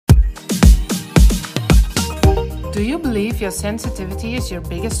Do you believe your sensitivity is your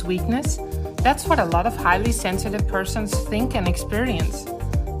biggest weakness? That's what a lot of highly sensitive persons think and experience.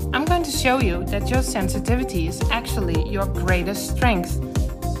 I'm going to show you that your sensitivity is actually your greatest strength.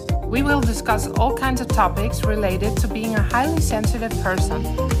 We will discuss all kinds of topics related to being a highly sensitive person,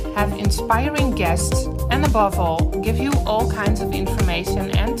 have inspiring guests, and above all, give you all kinds of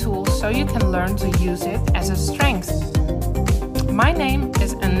information and tools so you can learn to use it as a strength. My name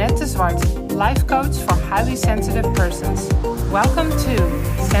is Annette de Zwart, life coach for highly sensitive persons. Welcome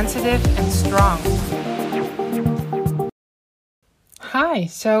to Sensitive and Strong. Hi,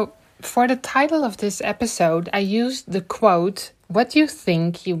 so for the title of this episode, I used the quote, "What you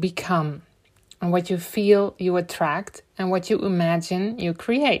think you become, and what you feel you attract, and what you imagine you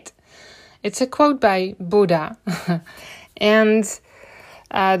create." It's a quote by Buddha. And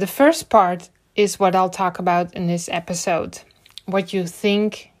the first part is what I'll talk about in this episode. What you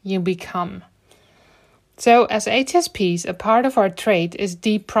think you become. So as HSPs, a part of our trait is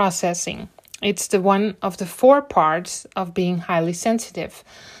deep processing. It's the one of the 4 parts of being highly sensitive.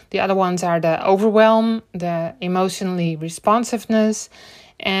 The other ones are the overwhelm, the emotionally responsiveness,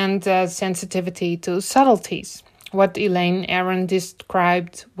 and sensitivity to subtleties. What Elaine Aron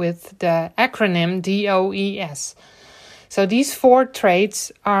described with the acronym DOES. So these 4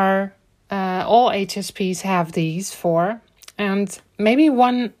 traits are, all HSPs have these 4. And maybe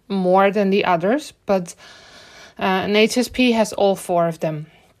one more than the others, but an HSP has all 4 of them.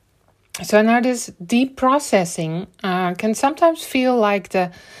 So now this deep processing can sometimes feel like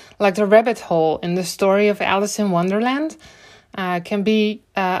the rabbit hole in the story of Alice in Wonderland. Can be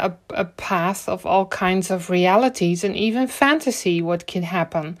a path of all kinds of realities and even fantasy what can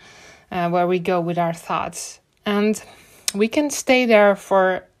happen where we go with our thoughts. And we can stay there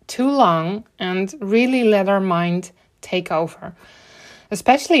for too long and really let our mind take over,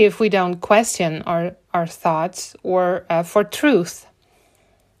 especially if we don't question our thoughts or for truth.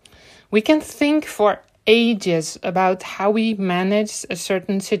 We can think for ages about how we manage a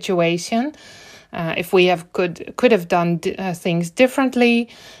certain situation, if we could have done things differently,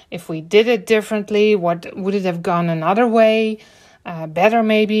 if we did it differently, what would it have gone another way, better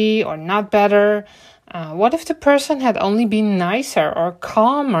maybe or not better. What if the person had only been nicer or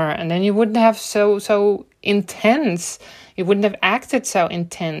calmer, and then you wouldn't have so intense. You wouldn't have acted so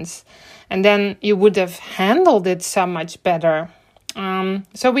intense, and then you would have handled it so much better.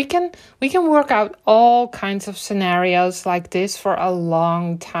 So we can work out all kinds of scenarios like this for a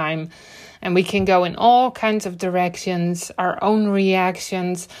long time, and we can go in all kinds of directions, our own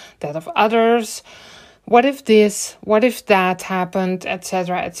reactions, that of others. What if this? What if that happened?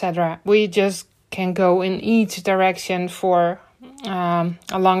 Etc. etc. We just can go in each direction for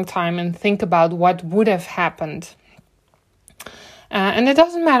a long time and think about what would have happened. And it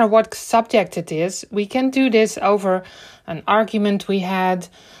doesn't matter what subject it is. We can do this over an argument we had,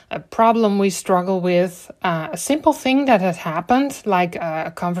 a problem we struggle with, a simple thing that has happened, like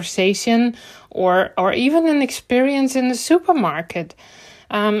a conversation or even an experience in the supermarket.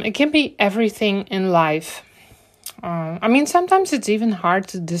 It can be everything in life. Sometimes it's even hard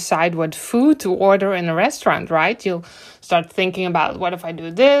to decide what food to order in a restaurant, right? You'll start thinking about, what if I do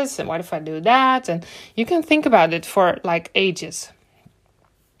this and what if I do that? And you can think about it for like ages.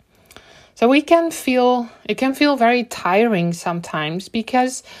 So it can feel very tiring sometimes,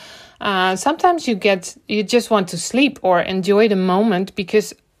 because sometimes you just want to sleep or enjoy the moment,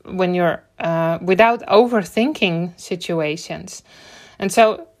 because when you're without overthinking situations. And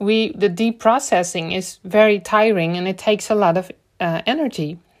so the deep processing is very tiring, and it takes a lot of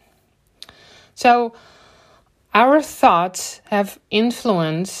energy. So our thoughts have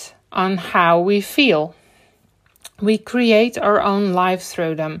influence on how we feel. We create our own life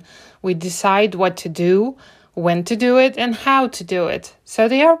through them. We decide what to do, when to do it, and how to do it. So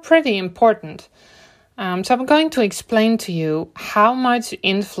they are pretty important. So I'm going to explain to you how much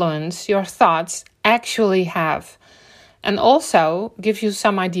influence your thoughts actually have, and also give you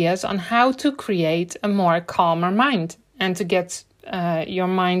some ideas on how to create a more calmer mind and to get your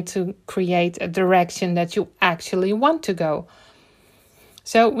mind to create a direction that you actually want to go.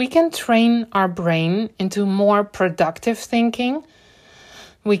 So we can train our brain into more productive thinking.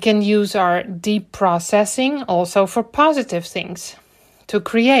 We can use our deep processing also for positive things to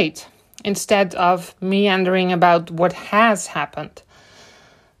create, instead of meandering about what has happened.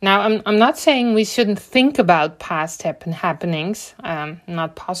 Now, I'm not saying we shouldn't think about past happenings.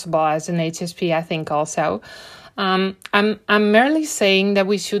 Not possible as an HSP, I think also. I'm merely saying that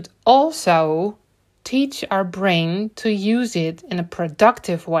we should also teach our brain to use it in a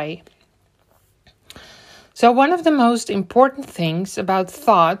productive way. So one of the most important things about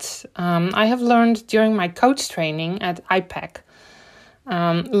thoughts I have learned during my coach training at IPEC.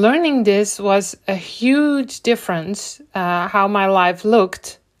 Learning this was a huge difference how my life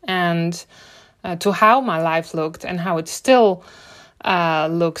looked and to how my life looked and how it still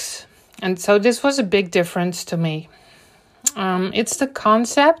looks. And so this was a big difference to me. It's the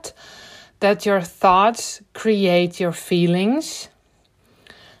concept that your thoughts create your feelings,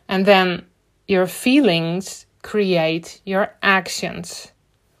 and then your feelings create your actions.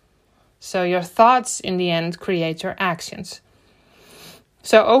 So your thoughts in the end create your actions.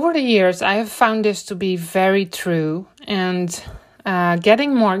 So over the years, I have found this to be very true, and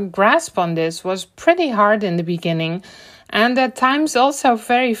getting more grasp on this was pretty hard in the beginning, and at times also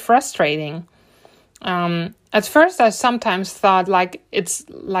very frustrating. At first, I sometimes thought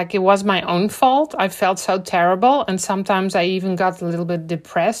it was my own fault. I felt so terrible, and sometimes I even got a little bit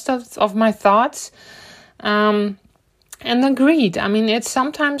depressed of my thoughts. And agreed. I mean, it's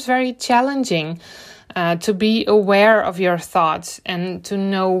sometimes very challenging to be aware of your thoughts and to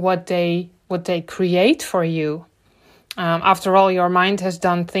know what they create for you. After all, your mind has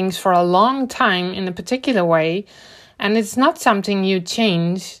done things for a long time in a particular way, and it's not something you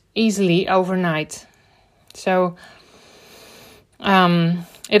change easily overnight. So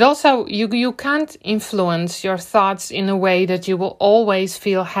it also, you can't influence your thoughts in a way that you will always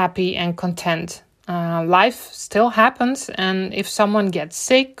feel happy and content. Life still happens, and if someone gets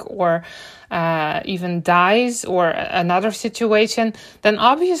sick or even dies or another situation, then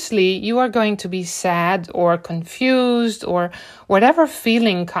obviously you are going to be sad or confused or whatever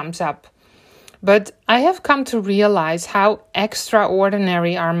feeling comes up. But I have come to realize how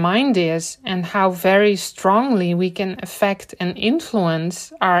extraordinary our mind is and how very strongly we can affect and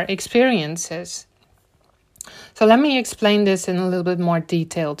influence our experiences. So let me explain this in a little bit more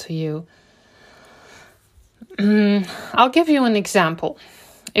detail to you. I'll give you an example.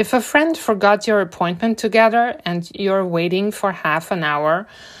 If a friend forgot your appointment together and you're waiting for half an hour,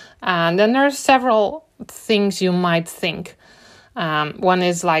 then there are several things you might think. One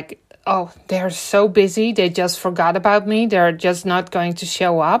is like, oh, they're so busy, they just forgot about me, they're just not going to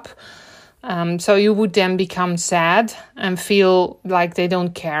show up. So you would then become sad and feel like they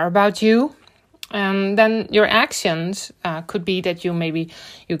don't care about you. And then your actions could be that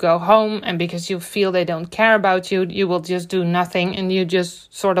you go home, and because you feel they don't care about you, you will just do nothing and you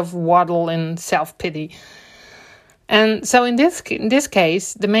just sort of waddle in self-pity. And so in this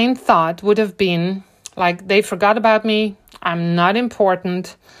case, the main thought would have been like, they forgot about me, I'm not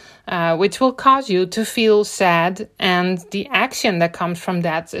important, which will cause you to feel sad, and the action that comes from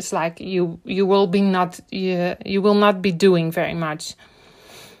that is like you will not be doing very much.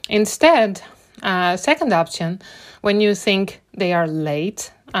 Instead, second option, when you think they are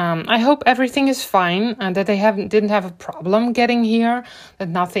late, I hope everything is fine and that they didn't have a problem getting here, that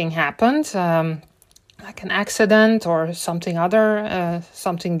nothing happened, like an accident or something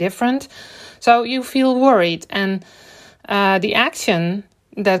different. So you feel worried, and the action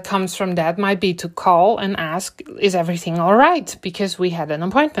that comes from that might be to call and ask, is everything all right? Because we had an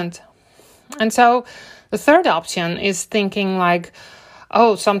appointment. And so the third option is thinking like,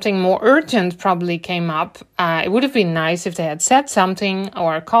 oh, something more urgent probably came up. It would have been nice if they had said something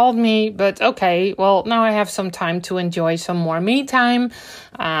or called me, but okay, well, now I have some time to enjoy some more me time.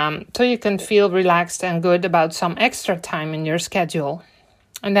 So you can feel relaxed and good about some extra time in your schedule.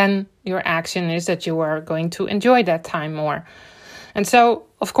 And then your action is that you are going to enjoy that time more. And so,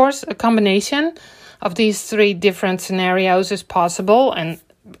 of course, a combination of these three different scenarios is possible, and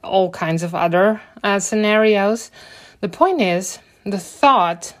all kinds of other scenarios. The point is, the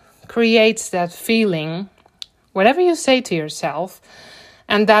thought creates that feeling, whatever you say to yourself,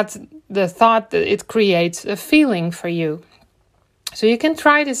 and that the thought, it creates a feeling for you. So you can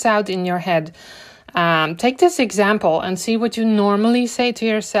try this out in your head. Take this example and see what you normally say to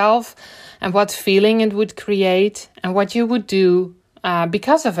yourself and what feeling it would create and what you would do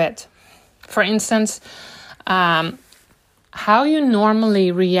because of it. For instance, how you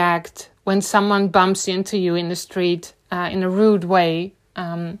normally react when someone bumps into you in the street in a rude way.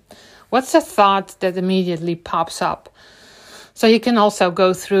 What's the thought that immediately pops up? So you can also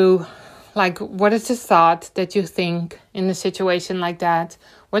go through, like, what is the thought that you think in a situation like that?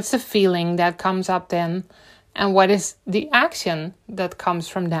 What's the feeling that comes up then? And what is the action that comes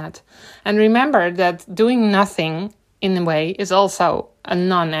from that? And remember that doing nothing in a way is also a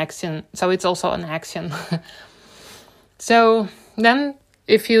non-action. So it's also an action. So then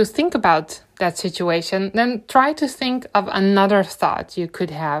if you think about that situation, then try to think of another thought you could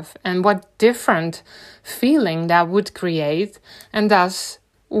have and what different feeling that would create, and thus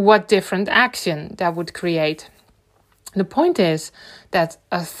what different action that would create. The point is that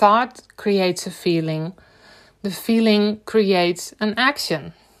a thought creates a feeling. The feeling creates an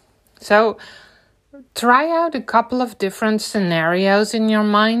action. So try out a couple of different scenarios in your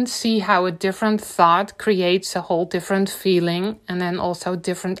mind. See how a different thought creates a whole different feeling and then also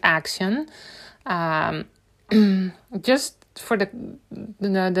different action. Just for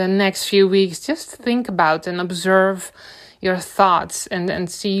the next few weeks, just think about and observe your thoughts and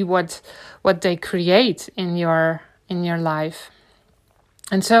see what they create in your life.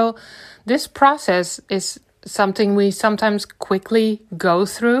 And so this process is something we sometimes quickly go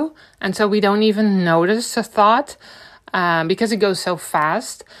through, and so we don't even notice a thought because it goes so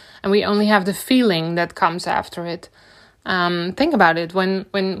fast, and we only have the feeling that comes after it. Think about it. When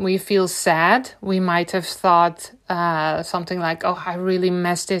we feel sad, we might have thought something like, "Oh, I really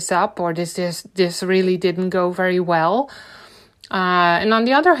messed this up," or "This really didn't go very well." And on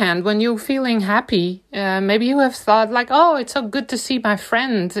the other hand, when you're feeling happy, maybe you have thought like, "Oh, it's so good to see my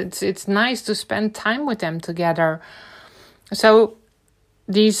friend. It's nice to spend time with them together." So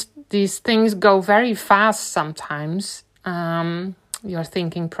these things go very fast sometimes. Your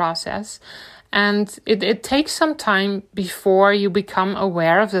thinking process. And it takes some time before you become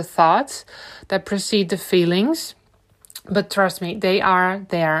aware of the thoughts that precede the feelings. But trust me, they are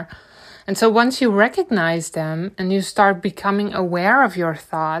there. And so once you recognize them and you start becoming aware of your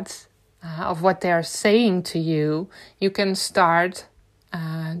thoughts, of what they're saying to you, you can start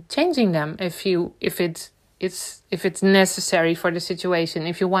changing them if it's necessary for the situation,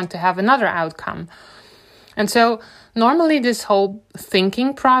 if you want to have another outcome. And so normally this whole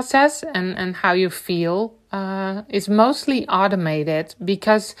thinking process and how you feel is mostly automated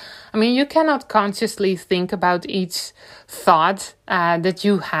because, you cannot consciously think about each thought that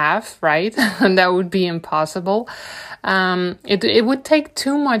you have, right? And that would be impossible. It would take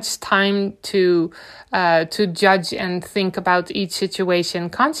too much time to judge and think about each situation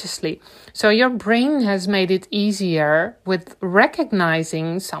consciously. So your brain has made it easier with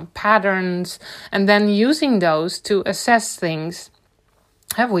recognizing some patterns and then using those to assess things.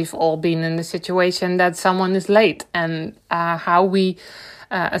 We've all been in the situation that someone is late, and how we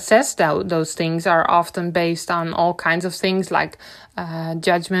assess those things are often based on all kinds of things like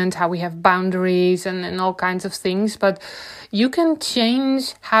judgment, how we have boundaries and all kinds of things. But you can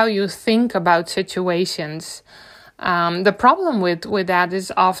change how you think about situations. The problem with that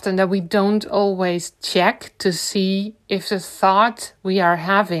is often that we don't always check to see if the thought we are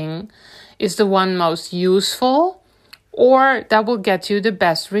having is the one most useful or that will get you the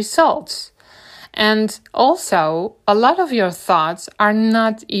best results. And also, a lot of your thoughts are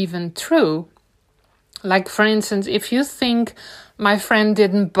not even true. Like, for instance, if you think my friend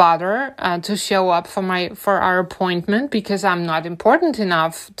didn't bother to show up for our appointment because I'm not important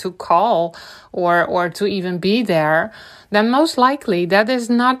enough to call or to even be there, then most likely that is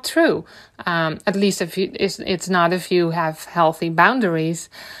not true. At least it's not if you have healthy boundaries.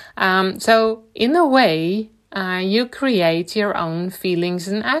 So in a way, you create your own feelings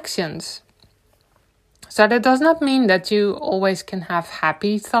and actions. So that does not mean that you always can have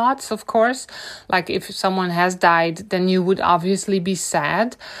happy thoughts, of course. Like if someone has died, then you would obviously be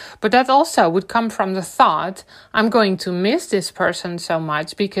sad. But that also would come from the thought, I'm going to miss this person so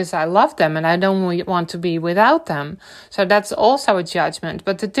much because I love them and I don't want to be without them. So that's also a judgment.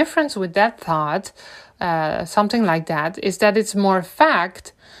 But the difference with that thought, something like that, is that it's more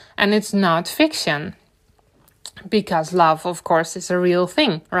fact and it's not fiction. Because love, of course, is a real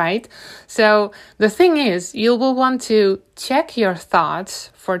thing, right? So the thing is, you will want to check your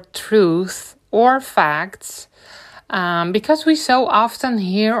thoughts for truth or facts, because we so often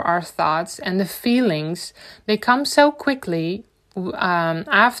hear our thoughts and the feelings, they come so quickly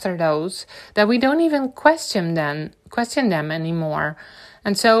after those that we don't even question them anymore.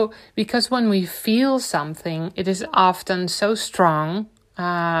 And so, because when we feel something, it is often so strong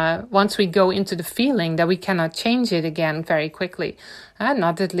once we go into the feeling that we cannot change it again very quickly,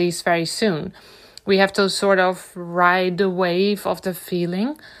 not at least very soon. We have to sort of ride the wave of the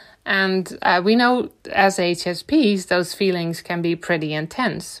feeling, and we know as HSPs those feelings can be pretty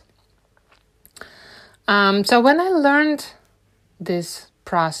intense. So when I learned this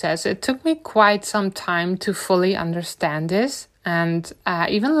process, it took me quite some time to fully understand this, and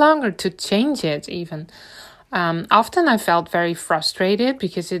even longer to change it even. Often I felt very frustrated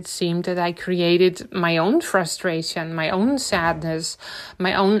because it seemed that I created my own frustration, my own sadness,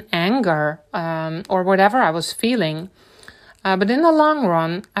 my own anger, or whatever I was feeling. But in the long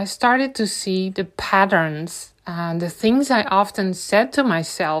run, I started to see the patterns, the things I often said to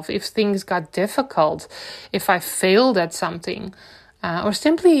myself if things got difficult, if I failed at something. or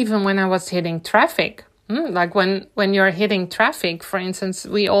simply even when I was hitting traffic. Like when you're hitting traffic, for instance,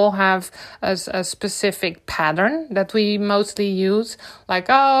 we all have a specific pattern that we mostly use. Like,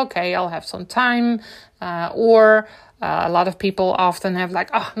 oh, okay, I'll have some time. Or a lot of people often have like,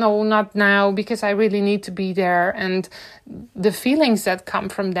 oh, no, not now, because I really need to be there. And the feelings that come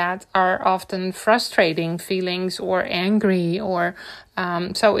from that are often frustrating feelings or angry. Or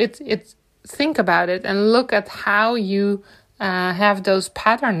so it's think about it and look at how you have those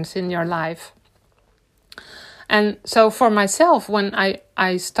patterns in your life. And so for myself, when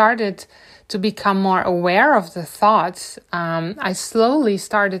I started to become more aware of the thoughts, I slowly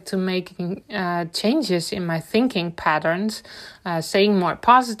started to making changes in my thinking patterns, saying more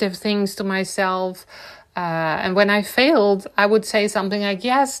positive things to myself. And when I failed, I would say something like,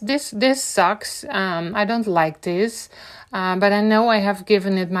 yes, this sucks. I don't like this. But I know I have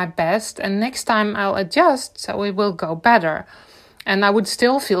given it my best. And next time I'll adjust so it will go better. And I would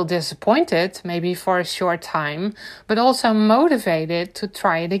still feel disappointed, maybe for a short time, but also motivated to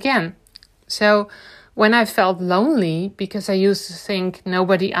try it again. So when I felt lonely, because I used to think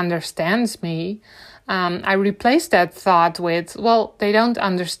nobody understands me, I replaced that thought with, well, they don't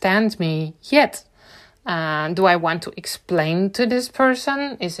understand me yet. Do I want to explain to this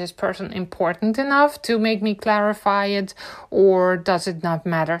person? Is this person important enough to make me clarify it? Or does it not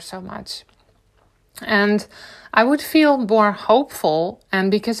matter so much? And I would feel more hopeful,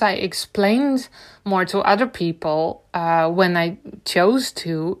 and because I explained more to other people when I chose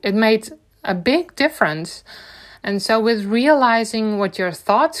to, it made a big difference. And so with realizing what your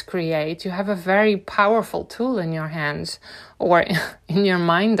thoughts create, you have a very powerful tool in your hands, or in your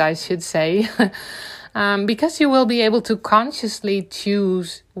mind, I should say, because you will be able to consciously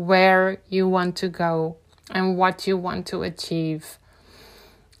choose where you want to go and what you want to achieve.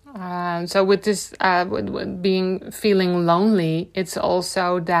 So with this, with feeling lonely, it's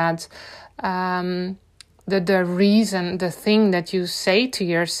also that the reason, the thing that you say to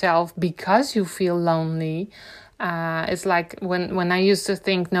yourself because you feel lonely, it's like when I used to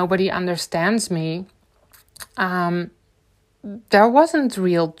think nobody understands me, there wasn't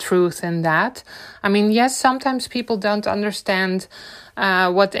real truth in that. I mean, yes, sometimes people don't understand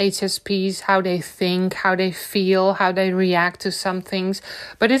what HSPs, how they think, how they feel, how they react to some things.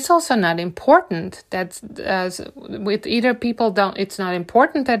 But it's also not important that with either people it's not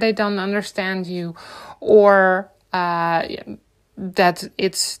important that they don't understand you, or that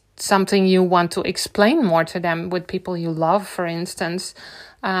it's something you want to explain more to them with people you love, for instance.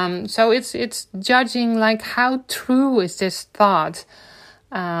 So it's judging like how true is this thought.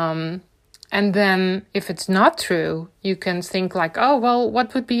 And then if it's not true, you can think like, oh, well,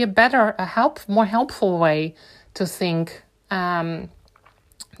 what would be more helpful way to think,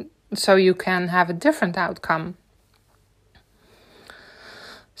 so you can have a different outcome.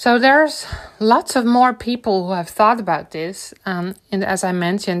 So there's lots of more people who have thought about this. And as I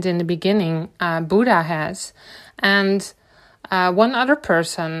mentioned in the beginning, Buddha has. And one other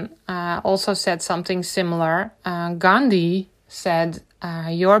person also said something similar. Gandhi said,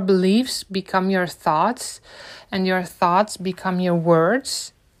 your beliefs become your thoughts, and your thoughts become your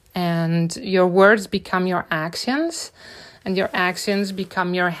words, and your words become your actions, and your actions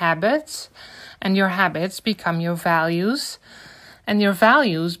become your habits, and your habits become your values, and your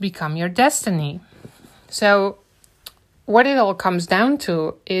values become your destiny. So what it all comes down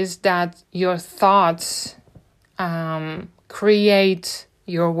to is that your thoughts create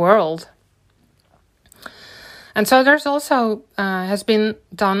your world. And so there's also has been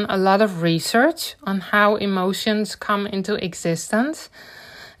done a lot of research on how emotions come into existence.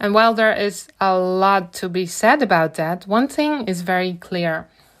 And while there is a lot to be said about that, one thing is very clear.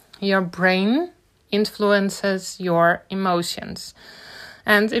 Your brain influences your emotions.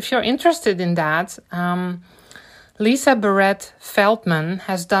 And if you're interested in that, Lisa Barrett Feldman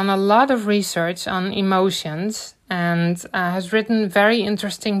has done a lot of research on emotions and has written very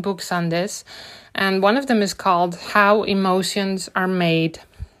interesting books on this. And one of them is called How Emotions Are Made.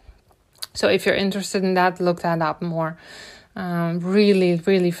 So if you're interested in that, look that up more. Really,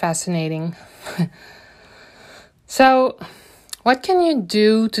 really fascinating. So what can you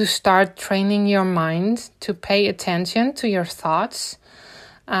do to start training your mind to pay attention to your thoughts?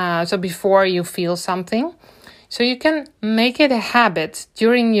 So before you feel something. So you can make it a habit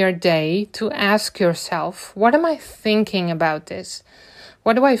during your day to ask yourself, what am I thinking about this?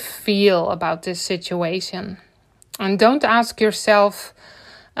 What do I feel about this situation? And don't ask yourself,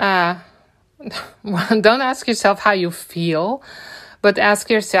 don't ask yourself how you feel, but ask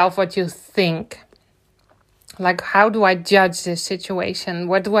yourself what you think. Like, how do I judge this situation?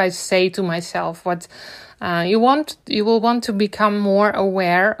 What do I say to myself? What you will want to become more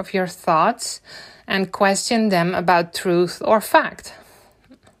aware of your thoughts and question them about truth or fact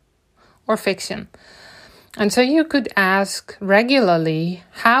or fiction. And so you could ask regularly,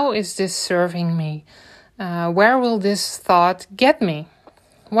 how is this serving me? Where will this thought get me?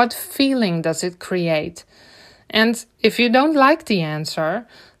 What feeling does it create? And if you don't like the answer,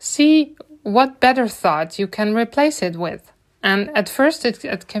 see what better thought you can replace it with. And at first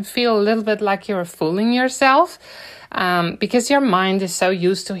it can feel a little bit like you're fooling yourself, because your mind is so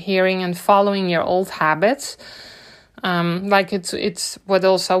used to hearing and following your old habits. Like it's what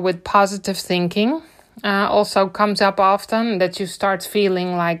also with positive thinking also comes up often, that you start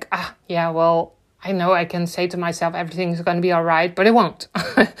feeling like, I know I can say to myself everything's going to be all right, but it won't.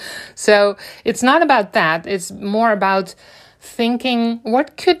 So it's not about that. It's more about thinking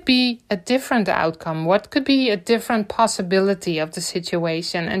what could be a different outcome, what could be a different possibility of the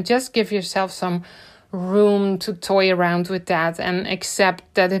situation, and just give yourself some room to toy around with that and accept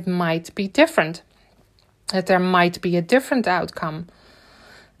that it might be different, that there might be a different outcome.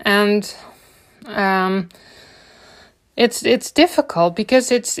 And it's difficult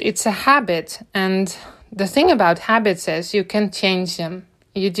because it's a habit, and the thing about habits is you can change them.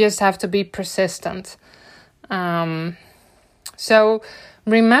 You just have to be persistent. So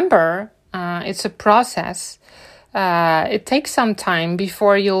remember, it's a process. It takes some time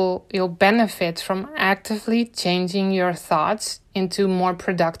before you'll benefit from actively changing your thoughts into more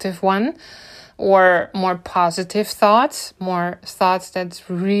productive one, or more positive thoughts, more thoughts that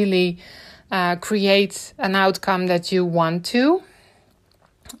really create an outcome that you want to.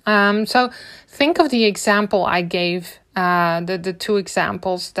 So think of the example I gave, the two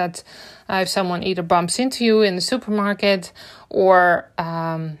examples that if someone either bumps into you in the supermarket, or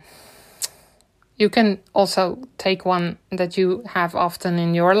you can also take one that you have often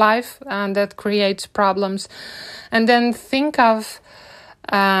in your life that creates problems, and then think of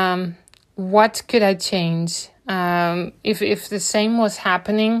what could I change if the same was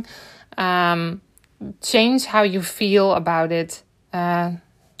happening. Change how you feel about it.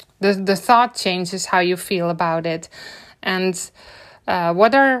 The thought changes how you feel about it, and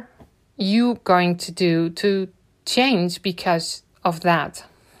what are you going to do to change because of that?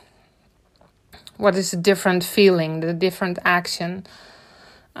 What is the different feeling, the different action?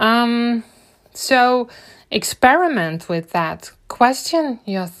 So experiment with that. Question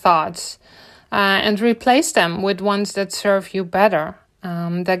your thoughts and replace them with ones that serve you better,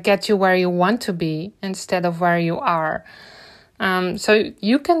 that get you where you want to be instead of where you are. So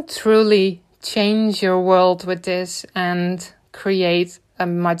you can truly change your world with this and create a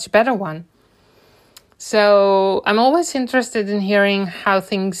much better one. So I'm always interested in hearing how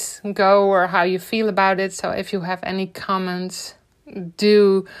things go or how you feel about it. So if you have any comments,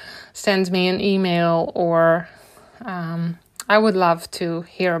 do send me an email, or I would love to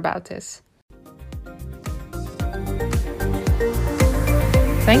hear about this.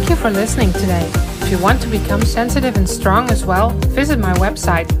 Thank you for listening today. If you want to become sensitive and strong as well, visit my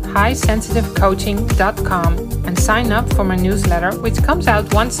website, highsensitivecoaching.com, and sign up for my newsletter, which comes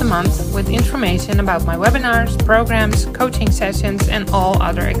out once a month with information about my webinars, programs, coaching sessions, and all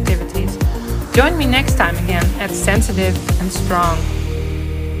other activities. Join me next time again at Sensitive and Strong.